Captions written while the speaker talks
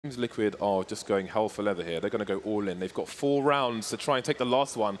Liquid are just going hell for leather here. They're going to go all in. They've got 4 rounds to try and take the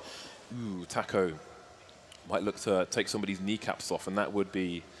last one. Ooh, Taco might look to take somebody's kneecaps off, and that would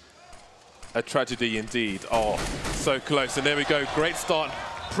be a tragedy indeed. Oh, so close. And there we go. Great start.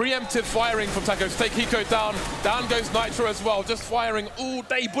 Preemptive firing from Taco to take Hiko down. Down goes Nitro as well. Just firing all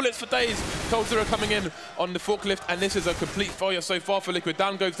day, bullets for days. Cold Zero coming in on the forklift, and this is a complete failure so far for Liquid.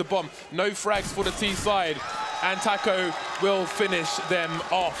 Down goes the bomb. No frags for the T side, and Taco will finish them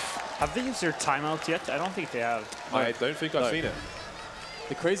off. Have they used their timeout yet? I don't think they have. I don't think I've seen it.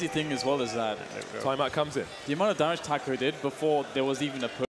 The crazy thing as well is that Timeout comes in. the amount of damage Taco did before there was even a push.